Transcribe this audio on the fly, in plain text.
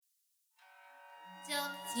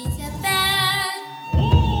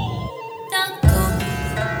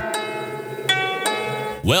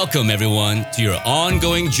Welcome, everyone, to your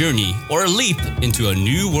ongoing journey or leap into a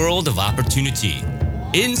new world of opportunity.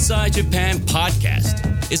 Inside Japan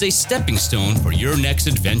Podcast is a stepping stone for your next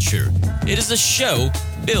adventure. It is a show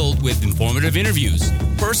filled with informative interviews,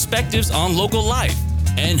 perspectives on local life,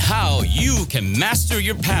 and how you can master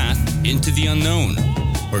your path into the unknown.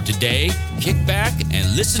 For today, kick back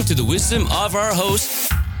and listen to the wisdom of our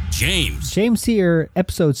host, James. James here,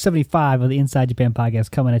 episode 75 of the Inside Japan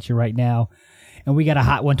Podcast coming at you right now. And we got a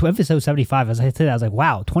hot one to episode 75. As I said, I was like,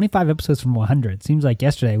 wow, 25 episodes from 100. Seems like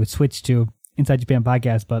yesterday we switched to Inside Japan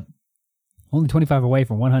Podcast, but only 25 away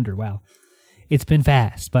from 100. Wow. It's been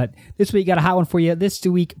fast. But this week got a hot one for you. This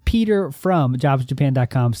week, Peter from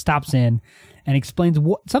jobsjapan.com stops in and explains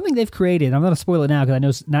something they've created. I'm going to spoil it now because I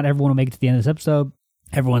know not everyone will make it to the end of this episode.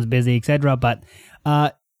 Everyone's busy, etc. But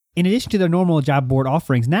in addition to their normal job board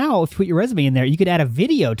offerings, now if you put your resume in there, you could add a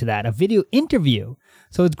video to that, a video interview.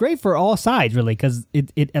 So it's great for all sides, really, because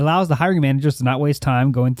it allows the hiring managers to not waste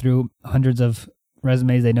time going through hundreds of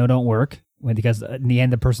resumes they know don't work, because in the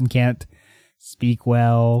end, the person can't speak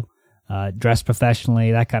well, dress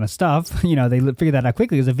professionally, that kind of stuff. You know, they figure that out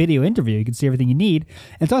quickly. As a video interview, you can see everything you need.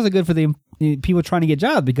 And it's also good for the people trying to get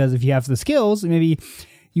jobs, because if you have the skills, maybe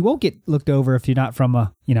you won't get looked over if you're not from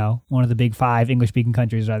one of the big 5 English-speaking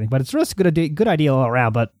countries or anything. But it's just a good idea all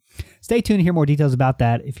around. But stay tuned to hear more details about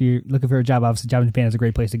that. If you're looking for a job, obviously Job in Japan is a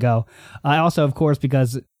great place to go. I also, of course,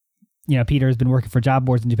 because Peter has been working for job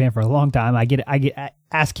boards in Japan for a long time, I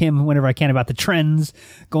ask him whenever I can about the trends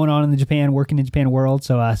going on in the working in Japan world.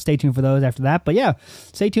 So stay tuned for those after that. But yeah,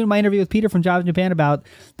 stay tuned to my interview with Peter from Jobs in Japan about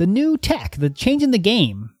the new tech, the changing the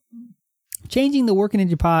game, changing the working in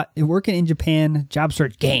Japan job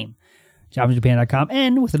search game. Jobsjapan.com,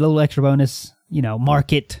 and with a little extra bonus,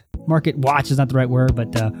 market watch is not the right word, but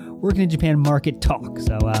working in Japan market talk.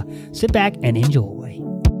 So sit back and enjoy.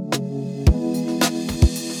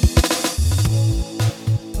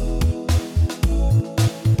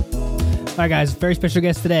 All right, guys, very special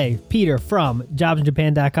guest today, Peter from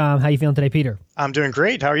jobsjapan.com. How you feeling today, Peter? I'm doing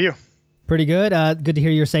great. How are you? Pretty good. Good to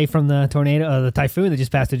hear you're safe from the tornado, the typhoon that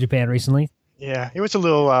just passed through Japan recently. Yeah, it was a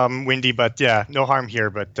little windy, but yeah, no harm here.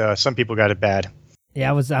 But some people got it bad.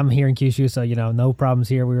 Yeah, I'm here in Kyushu, so no problems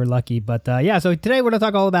here. We were lucky. But so today we're going to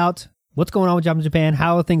talk all about what's going on with Jobs in Japan,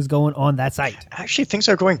 how are things going on that site. Actually, things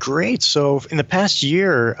are going great. So in the past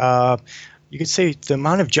year, you could say the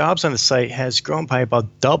amount of jobs on the site has grown by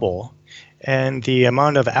about double. And the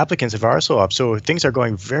amount of applicants have also up. So things are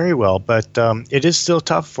going very well, but it is still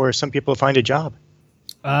tough for some people to find a job.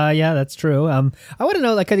 Yeah, that's true. I want to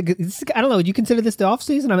know, I don't know, do you consider this the off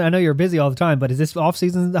season? I know you're busy all the time, but is this off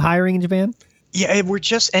season, the hiring in Japan? Yeah, we're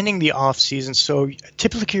just ending the off season. So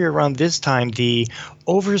typically around this time, the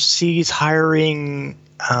overseas hiring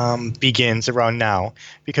begins around now,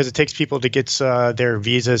 because it takes people to get their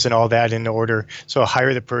visas and all that in order. So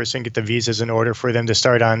hire the person, get the visas in order for them to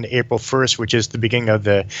start on April 1st, which is the beginning of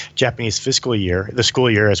the Japanese fiscal year, the school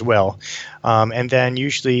year as well. And then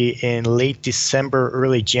usually in late December,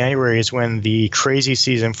 early January is when the crazy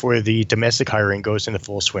season for the domestic hiring goes into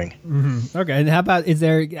full swing. Mm-hmm. Okay. And how about,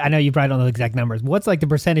 I know you probably don't know the exact numbers. What's the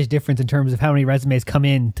percentage difference in terms of how many resumes come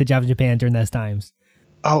in to Jobs in Japan during those times?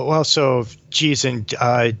 Oh, well, so,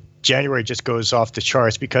 and January just goes off the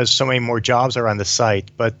charts because so many more jobs are on the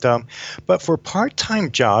site. But for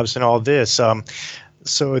part-time jobs and all this,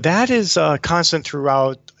 so that is constant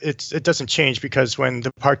throughout. It doesn't change, because when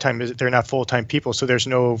the part-time they're not full-time people, so there's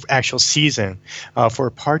no actual season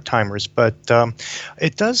for part-timers. But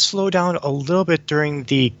it does slow down a little bit during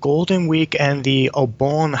the Golden Week and the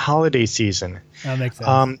Obon holiday season. That makes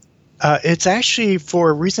sense. It's actually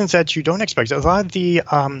for reasons that you don't expect. A lot of the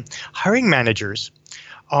hiring managers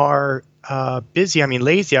are busy.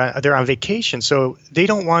 Lazy. They're on vacation, so they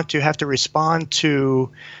don't want to have to respond to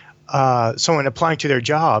someone applying to their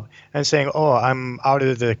job and saying, "Oh, I'm out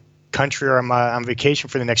of the country, or I'm on vacation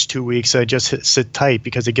for the next 2 weeks. Just sit tight,"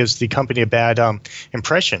 because it gives the company a bad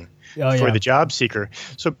impression. For the job seeker.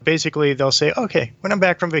 So basically, they'll say, "Okay, when I'm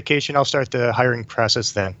back from vacation, I'll start the hiring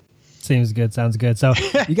process then." Sounds good. So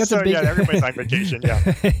you got some big. Yeah, everybody's on vacation. Yeah.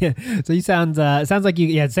 So you sounds like you.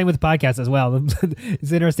 Yeah, same with the podcast as well.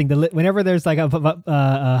 It's interesting. Whenever there's like a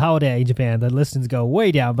holiday in Japan, the listens go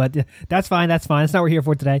way down. But that's fine. That's not what we're here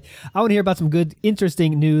for today. I want to hear about some good,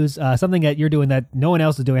 interesting news. Something that you're doing that no one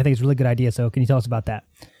else is doing. I think it's a really good idea. So can you tell us about that?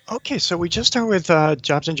 Okay, so we just started with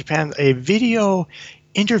Jobs in Japan, a video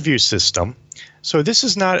interview system So this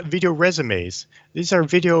is not video resumes. These are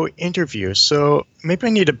video interviews. So maybe I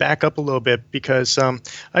need to back up a little bit because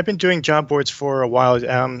I've been doing job boards for a while.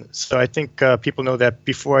 So I think people know that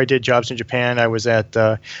before I did jobs in Japan, I was at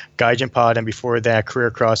Gaijin Pod, and before that, Career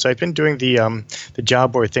Cross. So I've been doing the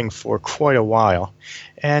job board thing for quite a while.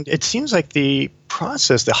 And it seems like the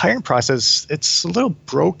hiring process, it's a little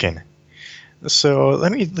broken. So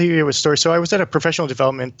let me leave you with a story. So I was at a professional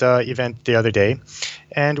development event the other day,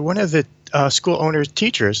 and one of the school owner's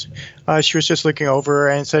teachers, she was just looking over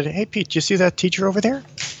and said, "Hey, Pete, do you see that teacher over there?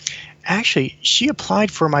 Actually, she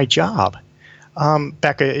applied for my job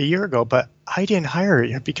back a year ago, but I didn't hire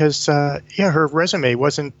her because, her resume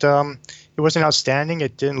wasn't outstanding.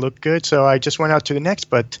 It didn't look good, so I just went out to the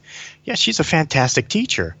next. But, yeah, she's a fantastic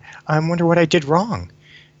teacher. I wonder what I did wrong."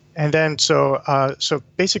 And then so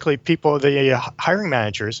basically the hiring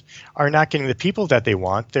managers are not getting the people that they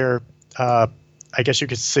want. They're, I guess you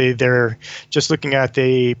could say they're just looking at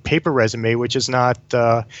the paper resume, which is not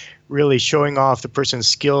really showing off the person's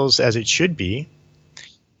skills as it should be.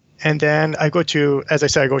 And then I go to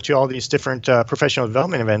all these different professional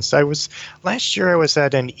development events. Last year I was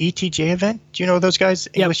at an ETJ event. Do you know those guys?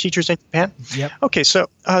 Yep. English teachers in Japan? Yep. Okay, so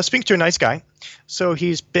speaking to a nice guy. So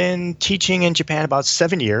he's been teaching in Japan about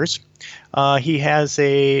 7 years. He has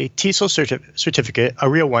a TESOL certificate, a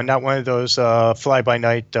real one, not one of those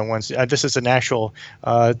fly-by-night ones. This is an actual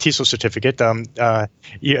TESOL certificate.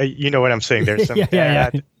 You know what I'm saying. There's some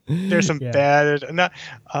bad. There's some bad,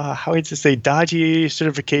 how would you say, dodgy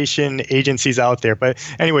certification agencies out there. But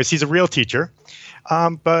anyways, he's a real teacher.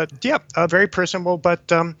 Very personable.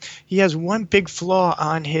 But he has one big flaw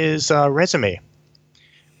on his resume,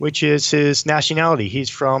 which is his nationality. He's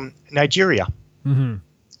from Nigeria. Mm-hmm.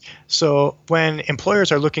 So when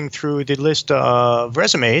employers are looking through the list of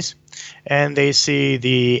resumes and they see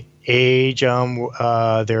the age,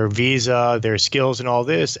 their visa, their skills and all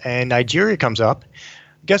this, and Nigeria comes up,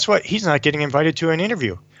 guess what? He's not getting invited to an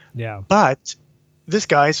interview. Yeah. But this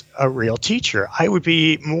guy's a real teacher. I would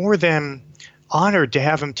be more than honored to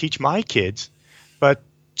have him teach my kids, but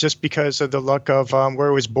just because of the luck of where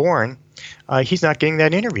he was born, he's not getting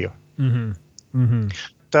that interview. Mm-hmm.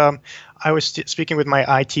 Mm-hmm. I was speaking with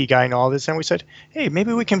my IT guy and all this, and we said, "Hey,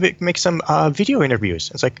 maybe we can make some video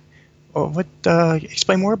interviews." It's like, "Oh, what?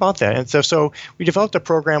 Explain more about that." And so we developed a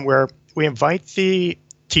program where we invite the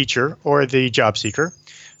teacher or the job seeker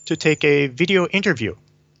to take a video interview.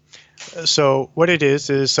 So what it is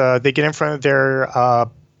they get in front of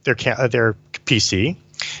their PC,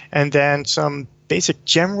 and then some basic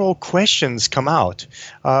general questions come out.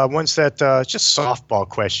 Ones that just softball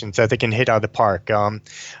questions that they can hit out of the park.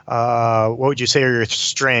 What would you say are your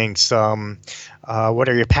strengths? What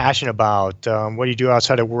are you passionate about? What do you do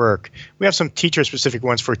outside of work? We have some teacher-specific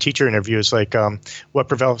ones for teacher interviews, like what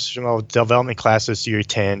professional development classes do you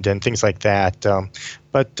attend and things like that.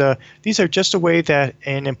 But these are just a way that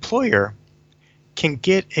an employer can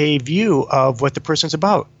get a view of what the person's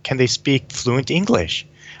about. Can they speak fluent English?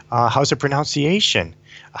 How's their pronunciation?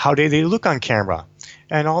 How do they look on camera?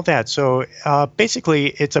 And all that. So basically,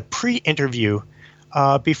 it's a pre-interview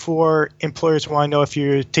before employers want to know if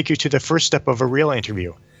you take you to the first step of a real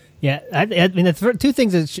interview. Yeah, I mean, the two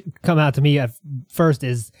things that should come out to me at first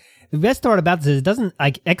is the best part about this is it doesn't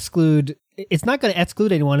exclude. It's not going to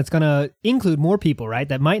exclude anyone. It's going to include more people, right?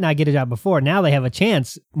 That might not get a job before. Now they have a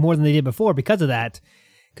chance more than they did before because of that.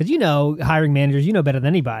 Because hiring managers, better than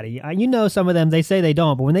anybody. Some of them, they say they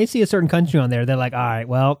don't, but when they see a certain country on there, they're like, all right,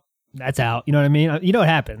 well, that's out. You know what I mean? You know what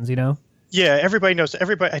happens, Yeah, everybody knows.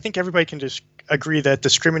 I think everybody can just agree that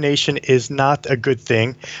discrimination is not a good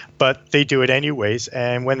thing, but they do it anyways.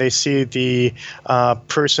 And when they see the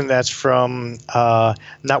person that's from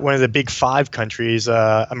not one of the big five countries,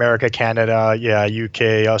 America, Canada,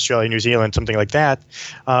 UK, Australia, New Zealand, something like that,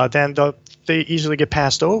 then they easily get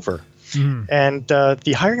passed over. Mm-hmm. And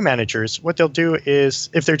the hiring managers, what they'll do is,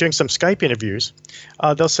 if they're doing some Skype interviews,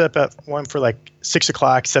 they'll set up one for like 6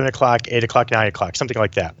 o'clock, 7 o'clock, 8 o'clock, 9 o'clock, something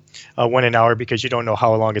like that. 1 an hour, because you don't know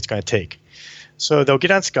how long it's going to take. So they'll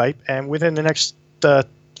get on Skype, and within the next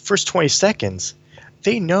first 20 seconds,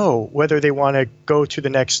 they know whether they want to go to the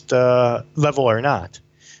next level or not.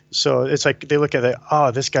 So it's like they look at it,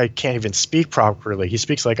 oh, this guy can't even speak properly. He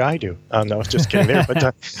speaks like I do. No, just kidding there.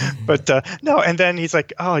 But no, and then he's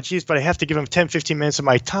like, oh, geez, but I have to give him 10, 15 minutes of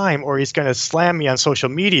my time or he's going to slam me on social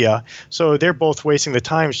media. So they're both wasting the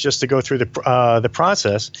time just to go through the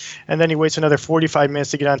process. And then he waits another 45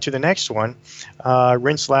 minutes to get on to the next one,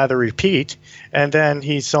 rinse, lather, repeat. And then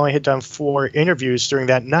he's only had done 4 interviews during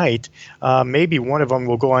that night. Maybe one of them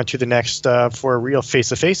will go on to the next for a real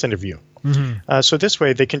face-to-face interview. Mm-hmm. So this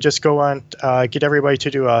way they can just go on, get everybody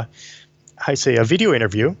to do a video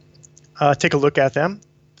interview, take a look at them,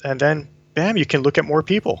 and then bam, you can look at more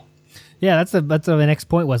people. Yeah, that's what the next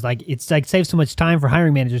point was. Like, it's like saves so much time for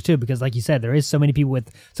hiring managers too, because like you said, there is so many people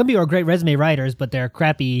some people are great resume writers, but they're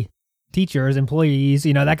crappy teachers, employees,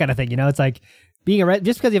 that kind of thing. It's like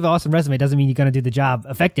just because you have an awesome resume doesn't mean you're going to do the job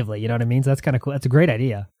effectively. You know what I mean? So that's kind of cool. That's a great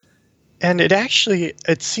idea. And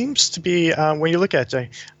it seems to be, when you look at it,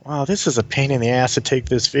 wow, this is a pain in the ass to take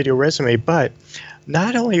this video resume, but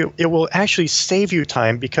not only it will actually save you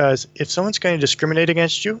time, because if someone's going to discriminate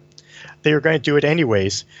against you, they are going to do it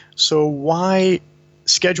anyways. So why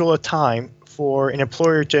schedule a time for an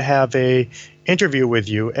employer to have a interview with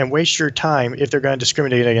you and waste your time if they're going to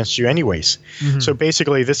discriminate against you anyways? Mm-hmm. So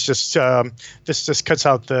basically, this just cuts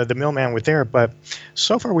out the middleman with there. But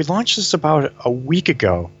so far, we launched this about a week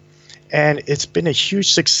ago, and it's been a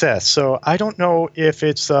huge success. So I don't know if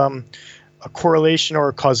it's a correlation or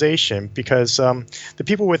a causation, because the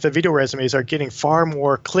people with the video resumes are getting far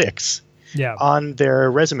more clicks on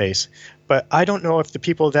their resumes. But I don't know if the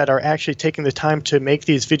people that are actually taking the time to make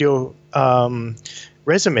these video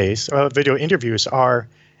resumes or video interviews are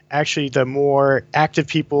actually the more active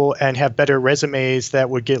people and have better resumes that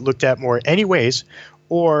would get looked at more anyways,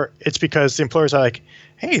 or it's because the employers are like,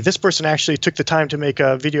 hey, this person actually took the time to make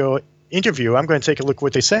a video interview. I'm going to take a look at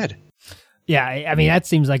what they said. Yeah, I mean, that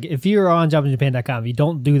seems like if you're on jobsinjapan.com, you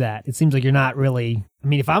don't do that. It seems like you're not really, I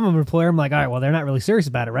mean, if I'm an employer, I'm like, all right, well, they're not really serious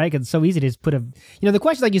about it, right? Because it's so easy to just put the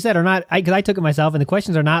questions, like you said, are not, because I took it myself, and the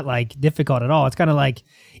questions are not like difficult at all. It's kind of like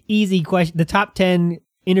easy question, the top 10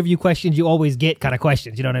 interview questions you always get kind of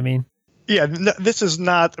questions. You know what I mean? Yeah, this is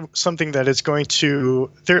not something that is going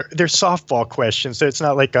to, they're softball questions. It's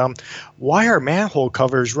not like, why are manhole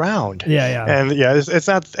covers round? Yeah. And it's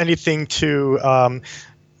not anything to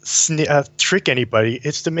trick anybody.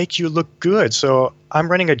 It's to make you look good. So I'm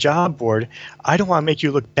running a job board. I don't want to make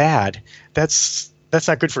you look bad. That's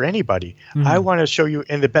not good for anybody. Mm-hmm. I want to show you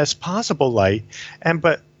in the best possible light.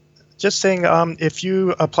 But just saying, if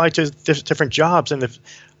you apply to different jobs, and if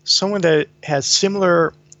someone that has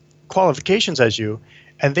similar qualifications as you,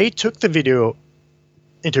 and they took the video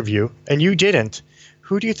interview and you didn't,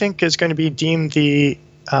 who do you think is going to be deemed the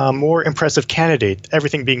more impressive candidate,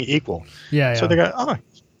 everything being equal? Yeah. So they go, oh,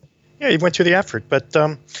 yeah, you went through the effort. But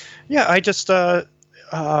I just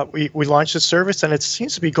we launched this service, and it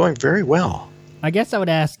seems to be going very well. I guess I would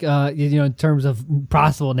ask, in terms of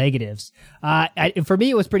possible negatives. For me,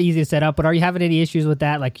 it was pretty easy to set up. But are you having any issues with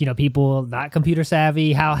that? Like, people not computer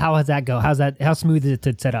savvy. How does that go? How smooth is it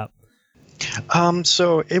to set up?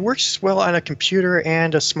 So it works well on a computer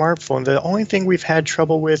and a smartphone. The only thing we've had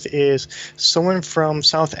trouble with is someone from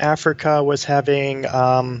South Africa was having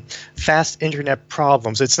fast internet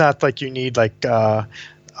problems. It's not like you need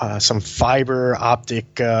some fiber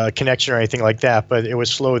optic connection or anything like that, but it was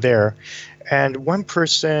slow there. And one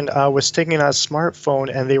person was taking a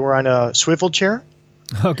smartphone, and they were on a swivel chair.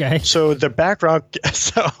 Okay. So the background,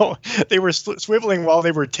 so they were swiveling while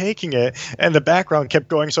they were taking it, and the background kept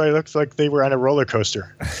going, so it looked like they were on a roller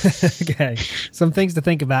coaster. Okay. Some things to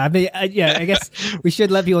think about. I mean, I guess we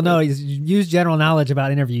should let people know, use general knowledge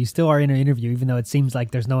about interview. You still are in an interview, even though it seems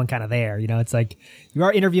like there's no one kind of there. It's like you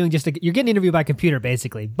are interviewing you're getting interviewed by computer,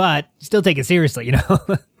 basically, but still take it seriously,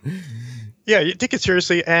 Yeah, you take it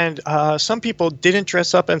seriously, and some people didn't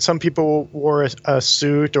dress up, and some people wore a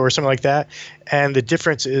suit or something like that, and the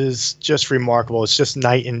difference is just remarkable. It's just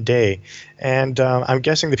night and day. And I'm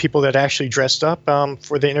guessing the people that actually dressed up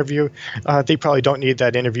for the interview, they probably don't need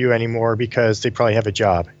that interview anymore because they probably have a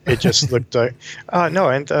job. It just looked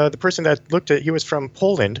the person that looked at, he was from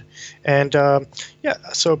Poland, and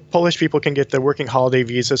so Polish people can get the working holiday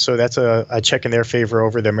visa, so that's a check in their favor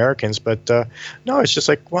over the Americans. But no, it's just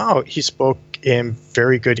like, wow, he spoke in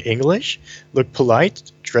very good English, looked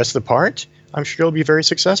polite, dressed the part. I'm sure he'll be very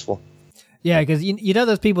successful. Yeah, because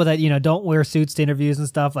those people that don't wear suits to interviews and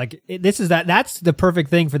stuff, like that's the perfect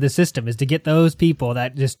thing for the system, is to get those people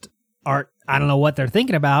that just aren't, I don't know what they're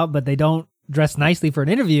thinking about, but they don't dress nicely for an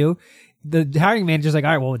interview. The hiring manager's like,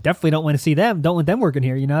 all right, well, definitely don't want to see them, don't want them working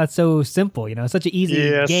here. That's so simple. Such an easy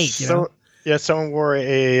gate. Yeah, someone wore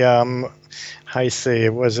a a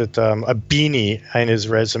beanie in his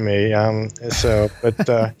resume.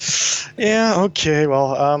 Okay.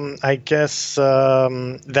 Well, I guess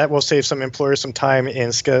that will save some employers some time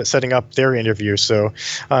in setting up their interview. So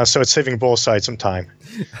it's saving both sides some time.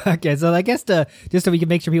 Okay, so I guess just so we can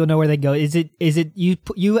make sure people know where they go, is it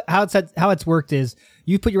how it's worked is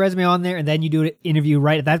you put your resume on there and then you do an interview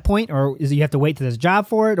right at that point, or is it you have to wait till there's a job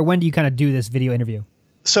for it, or when do you kind of do this video interview?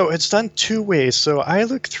 So it's done two ways. So I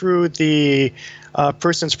look through the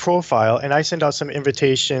person's profile, and I send out some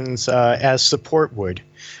invitations as support would.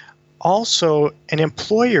 Also, an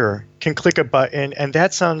employer can click a button, and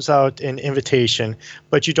that sends out an invitation,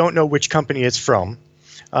 but you don't know which company it's from,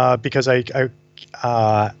 because I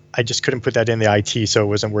just couldn't put that in the IT, so it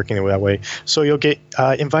wasn't working that way. So you'll get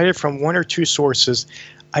invited from one or two sources.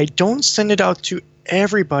 I don't send it out to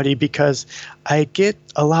everybody because I get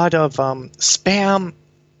a lot of spam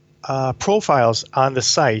profiles on the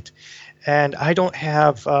site, and I don't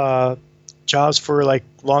have jobs for like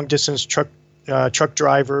long distance truck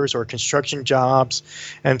drivers or construction jobs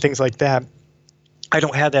and things like that. I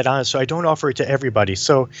don't have that on, so I don't offer it to everybody.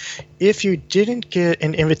 So if you didn't get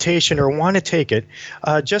an invitation or want to take it,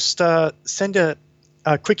 just send a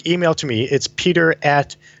quick email to me. It's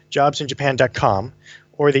peter@jobsinjapan.com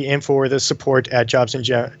or the info or the support at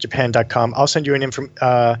jobsinjapan.com. I'll send you an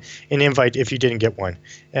invite if you didn't get one,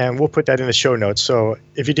 and we'll put that in the show notes. So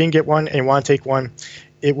if you didn't get one and want to take one,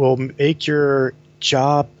 it will make your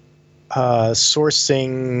job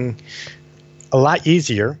sourcing a lot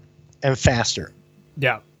easier and faster.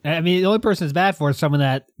 Yeah. I mean, the only person it's bad for is someone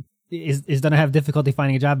that is going to have difficulty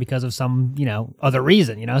finding a job because of some, other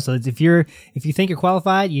reason, So if you think you're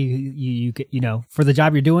qualified, you for the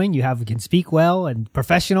job you're doing, you can speak well and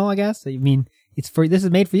professional, I guess. I mean, this is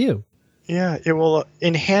made for you. Yeah, it will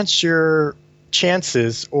enhance your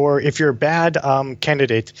chances, or if you're a bad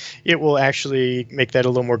candidate, it will actually make that a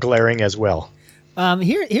little more glaring as well.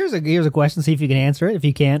 Here's a question. See if you can answer it. If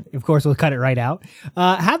you can't, of course, we'll cut it right out.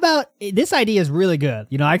 How about this idea is really good.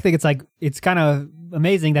 I think it's kind of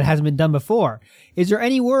amazing that hasn't been done before. Is there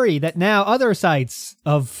any worry that now other sites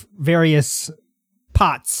of various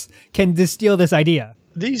pots can distill this idea?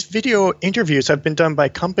 These video interviews have been done by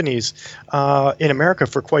companies in America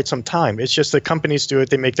for quite some time. It's just that companies do it.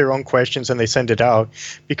 They make their own questions and they send it out.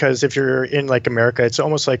 Because if you're in like America, it's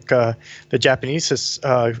almost like the Japanese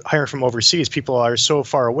hiring from overseas. People are so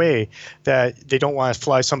far away that they don't want to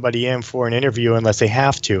fly somebody in for an interview unless they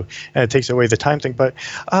have to. And it takes away the time thing. But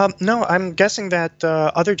no, I'm guessing that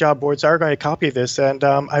other job boards are going to copy this. And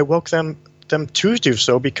I welcome them to do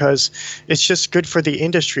so because it's just good for the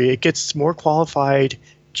industry. It gets more qualified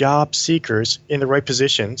job seekers in the right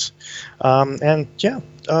positions. So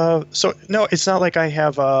no, it's not like I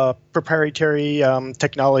have a proprietary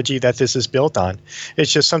technology that this is built on.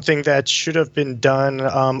 It's just something that should have been done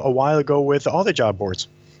a while ago with all the job boards.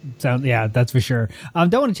 So yeah, that's for sure.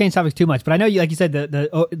 Don't want to change topics too much, but I know you, like you said,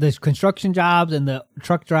 the construction jobs and the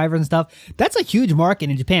truck drivers and stuff. That's a huge market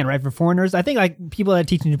in Japan, right? For foreigners, I think like people that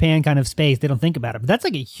teach in Japan kind of space, they don't think about it, but that's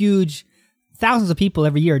like a huge, thousands of people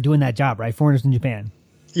every year doing that job, right? Foreigners in Japan.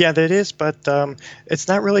 Yeah, that is, but it's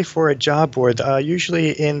not really for a job board.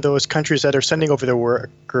 Usually in those countries that are sending over their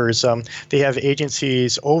workers, they have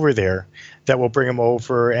agencies over there that will bring them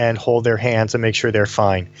over and hold their hands and make sure they're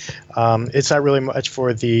fine. It's not really much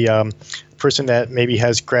for the person that maybe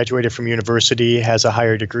has graduated from university, has a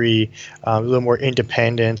higher degree, a little more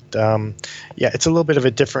independent. It's a little bit of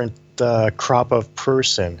a different crop of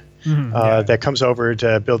person that comes over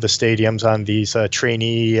to build the stadiums on these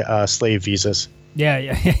trainee slave visas.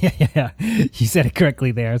 Yeah. You said it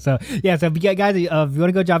correctly there. So, yeah, so guys, if you want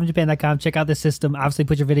to go to jobinjapan.com, check out this system. Obviously,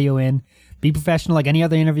 put your video in. Be professional like any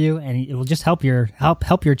other interview, and it will just help your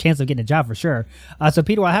chance of getting a job for sure. So,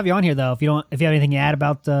 Peter, while I have you on here, though, if you have anything to add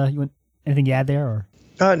about anything you add there,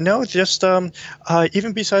 or no, just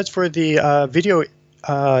even besides for the video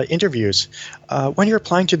interviews, when you're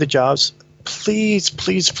applying to the jobs, please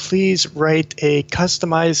write a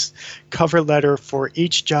customized cover letter for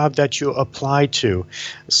each job that you apply to.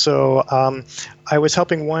 So I was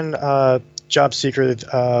helping one job seeker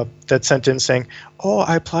that sent in saying,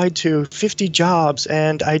 I applied to 50 jobs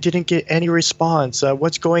and I didn't get any response.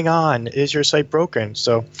 What's going on? Is your site broken?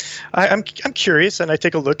 So I'm curious, and I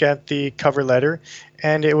take a look at the cover letter,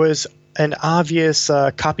 and it was an obvious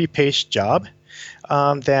copy-paste job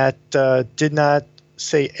that did not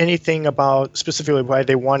say anything about specifically why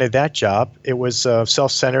they wanted that job. It was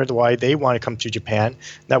self-centered, why they want to come to Japan,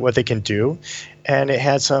 not what they can do. And it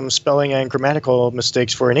had some spelling and grammatical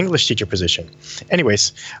mistakes for an English teacher position.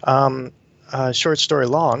 Anyways, short story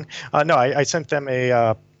long, I sent them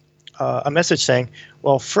a message saying,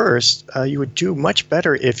 well, first, you would do much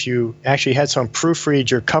better if you actually had someone proofread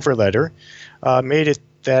your cover letter, made it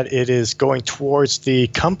that it is going towards the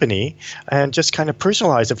company, and just kind of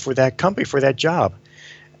personalize it for that company, for that job.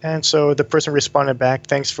 And so the person responded back,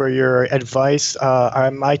 thanks for your advice.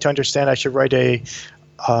 Am I to understand I should write a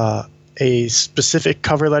specific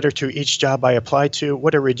cover letter to each job I apply to?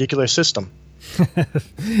 What a ridiculous system.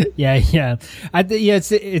 Yeah.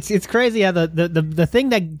 It's crazy how the thing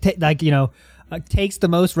that takes the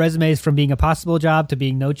most resumes from being a possible job to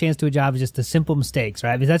being no chance to a job is just the simple mistakes,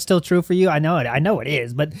 right? Is that still true for you? I know it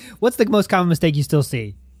is, but what's the most common mistake you still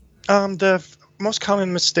see? The most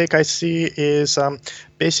common mistake I see is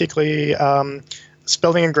basically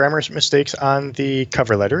spelling and grammar mistakes on the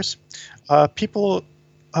cover letters.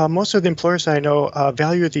 Most of the employers I know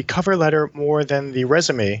value the cover letter more than the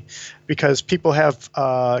resume, because people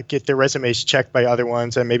get their resumes checked by other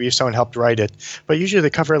ones, and maybe someone helped write it. But usually the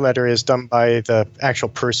cover letter is done by the actual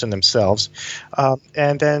person themselves.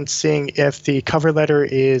 And then seeing if the cover letter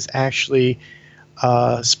is actually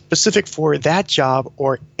specific for that job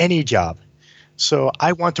or any job. So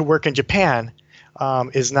I want to work in Japan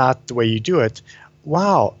is not the way you do it.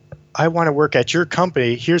 Wow, I want to work at your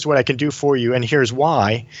company. Here's what I can do for you, and here's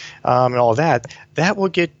why, and all that. That will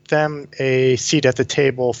get them a seat at the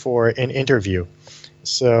table for an interview.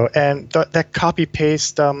 So, and that copy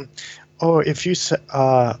paste. If you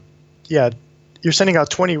you're sending out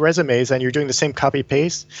 20 resumes and you're doing the same copy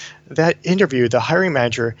paste, that interview, the hiring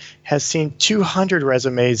manager has seen 200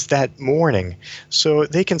 resumes that morning. So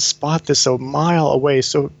they can spot this a mile away.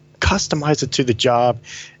 So customize it to the job,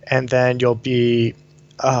 and then you'll be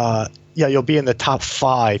in the top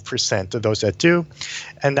 5% of those that do.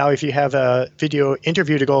 And now if you have a video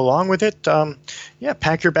interview to go along with it,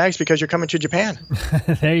 pack your bags because you're coming to Japan.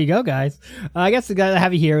 There you go, guys. I guess I got to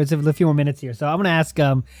have you here. It's a few more minutes here. So I'm going to ask,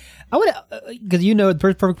 because the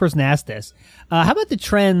perfect person to ask this. How about the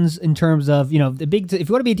trends in terms of, if you want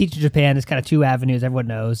to be a teacher in Japan, there's kind of two avenues everyone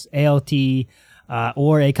knows, ALT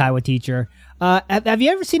or Eikaiwa teacher. Have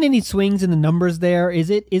you ever seen any swings in the numbers there? Is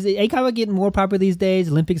it Eikaiwa getting more popular these days?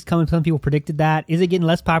 Olympics coming, some people predicted that. Is it getting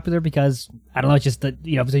less popular because, I don't know, it's just that,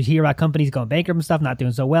 because you hear about companies going bankrupt and stuff, not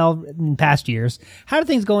doing so well in past years. How are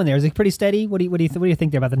things going there? Is it pretty steady? What do you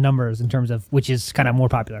think there about the numbers in terms of which is kind of more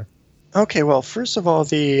popular? Okay, well, first of all,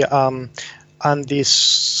 on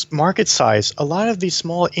the market size, a lot of these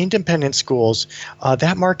small independent schools,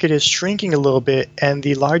 that market is shrinking a little bit, and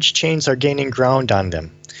the large chains are gaining ground on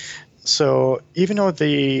them. So even though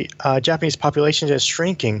the Japanese population is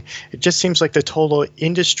shrinking, it just seems like the total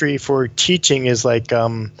industry for teaching is like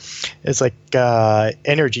energy.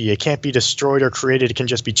 It can't be destroyed or created. It can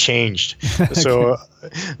just be changed. Okay.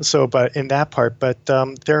 But in that part,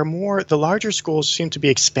 there are more. The larger schools seem to be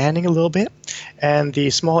expanding a little bit, and the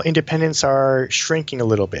small independents are shrinking a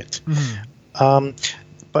little bit. Mm-hmm.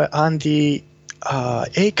 But on the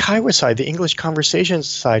Eikaiwa side, the English conversation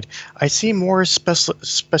side, I see more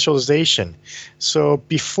specialization. So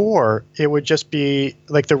before, it would just be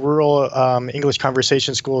like the rural English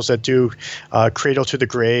conversation schools that do cradle to the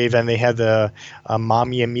grave, and they have the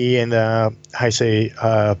mommy and me in the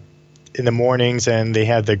in the mornings, and they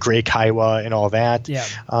have the Grey Kaiwa and all that. Yeah.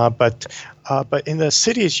 But in the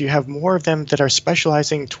cities, you have more of them that are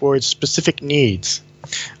specializing towards specific needs.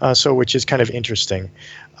 Which is kind of interesting.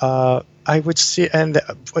 I would see, and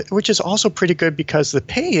which is also pretty good because the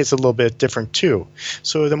pay is a little bit different too.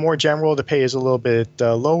 So the more general, the pay is a little bit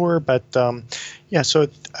lower, but so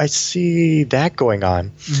I see that going on.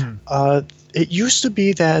 Mm-hmm. It used to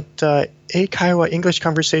be that Eikaiwa English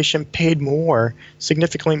conversation paid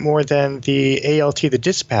significantly more than the ALT, the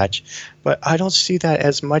dispatch, but I don't see that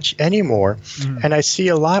as much anymore. Mm-hmm. And I see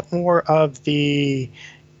a lot more of the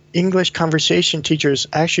English conversation teachers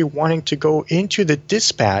actually wanting to go into the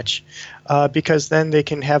dispatch because then they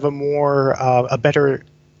can have a better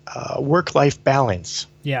work-life balance.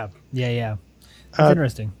 Yeah. That's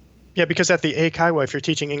interesting. Yeah, because at the Eikaiwa, if you're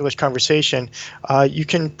teaching English conversation, you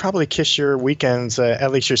can probably kiss your weekends,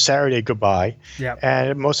 at least your Saturday goodbye,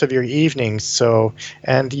 and most of your evenings. So,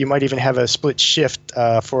 and you might even have a split shift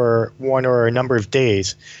for one or a number of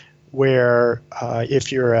days. Where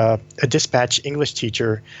if you're a dispatch English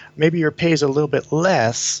teacher, maybe your pay is a little bit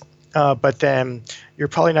less, but then you're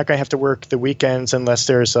probably not going to have to work the weekends unless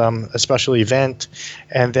there's a special event.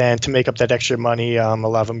 And then to make up that extra money, a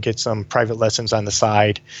lot of them get some private lessons on the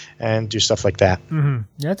side and do stuff like that. Mm-hmm.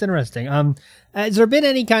 That's interesting. Has there been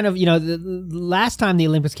any kind of, the last time the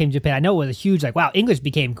Olympics came to Japan, I know it was a huge, English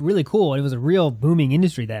became really cool. It was a real booming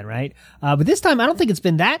industry then, right? But this time, I don't think it's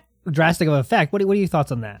been that drastic of an effect. What are your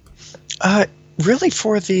thoughts on that? Really,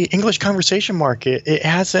 for the English conversation market, it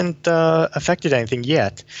hasn't affected anything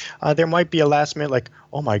yet. There might be a last minute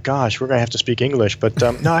oh my gosh, we're going to have to speak English. But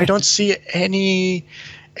no, I don't see any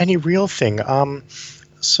real thing.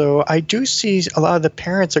 So I do see a lot of the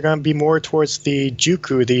parents are going to be more towards the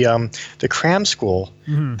Juku, the cram school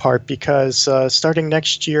part, because starting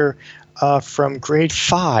next year from grade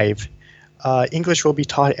 5, English will be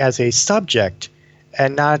taught as a subject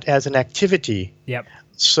and not as an activity. Yep.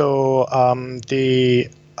 So the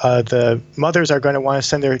the mothers are going to want to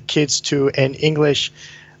send their kids to an English,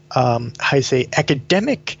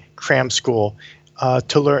 academic cram school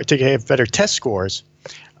to learn to get better test scores.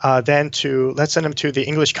 Then let's send them to the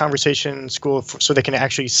English conversation school so they can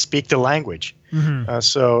actually speak the language.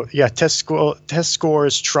 Test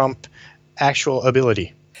scores trump actual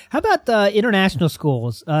ability. How about international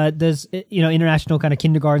schools? Does international kind of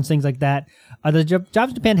kindergartens, things like that? Does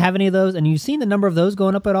Jobs in Japan have any of those? And you've seen the number of those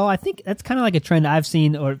going up at all? I think that's kind of like a trend I've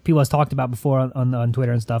seen or people have talked about before on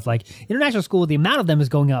Twitter and stuff. Like international school, the amount of them is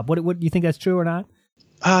going up. What do you think that's true or not?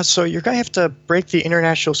 So you're going to have to break the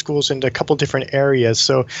international schools into a couple different areas.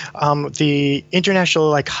 So the international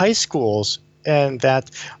like high schools and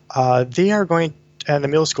that they are going, and the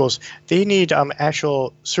middle schools, they need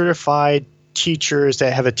actual certified teachers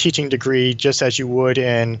that have a teaching degree, just as you would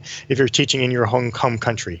if you're teaching in your home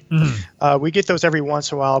country. We get those every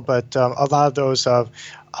once in a while, but a lot of those,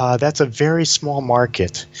 that's a very small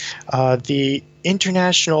market. The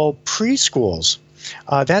international preschools,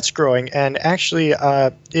 that's growing. And actually,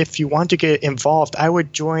 if you want to get involved, I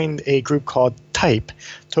would join a group called TYPE,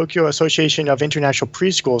 Tokyo Association of International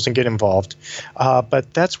Preschools, and get involved.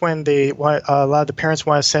 But that's when a lot of the parents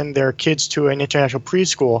want to send their kids to an international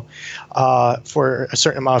preschool for a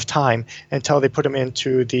certain amount of time until they put them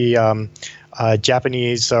into the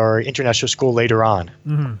Japanese or international school later on.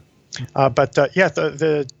 The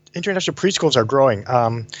international preschools are growing.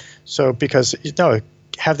 So because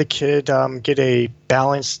have the kid get a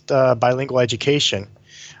balanced bilingual education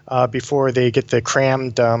before they get the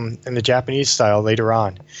crammed in the Japanese style later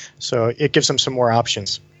on. So it gives them some more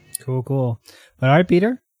options. Cool. All right,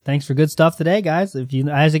 Peter. Thanks for good stuff today, guys. If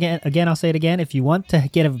you, again, I'll say it again. If you want to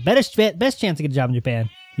get a best chance to get a job in Japan,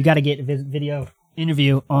 you got to get a video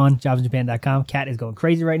interview on jobsinjapan.com. Cat is going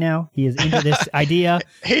crazy right now. He is into this idea.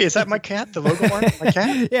 Hey, is that my cat? The logo one? My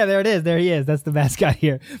cat? Yeah, there it is. There he is. That's the mascot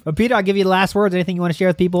here. But Peter, I'll give you the last words. Anything you want to share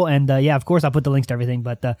with people? And of course, I'll put the links to everything.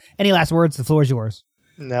 But any last words? The floor is yours.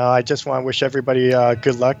 No, I just want to wish everybody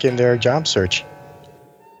good luck in their job search.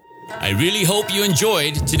 I really hope you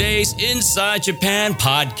enjoyed today's Inside Japan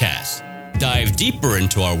podcast. Dive deeper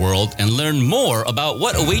into our world and learn more about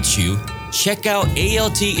what awaits you. Check out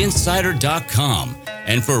altinsider.com.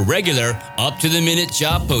 And for regular, up-to-the-minute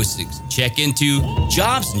job postings, check into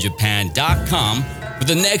jobsinjapan.com for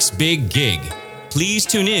the next big gig. Please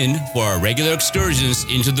tune in for our regular excursions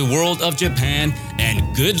into the world of Japan,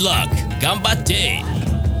 and good luck. Ganbatte!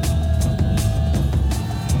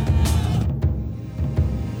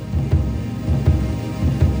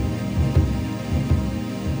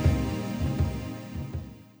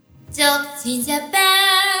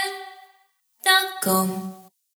 jobsinjapan.com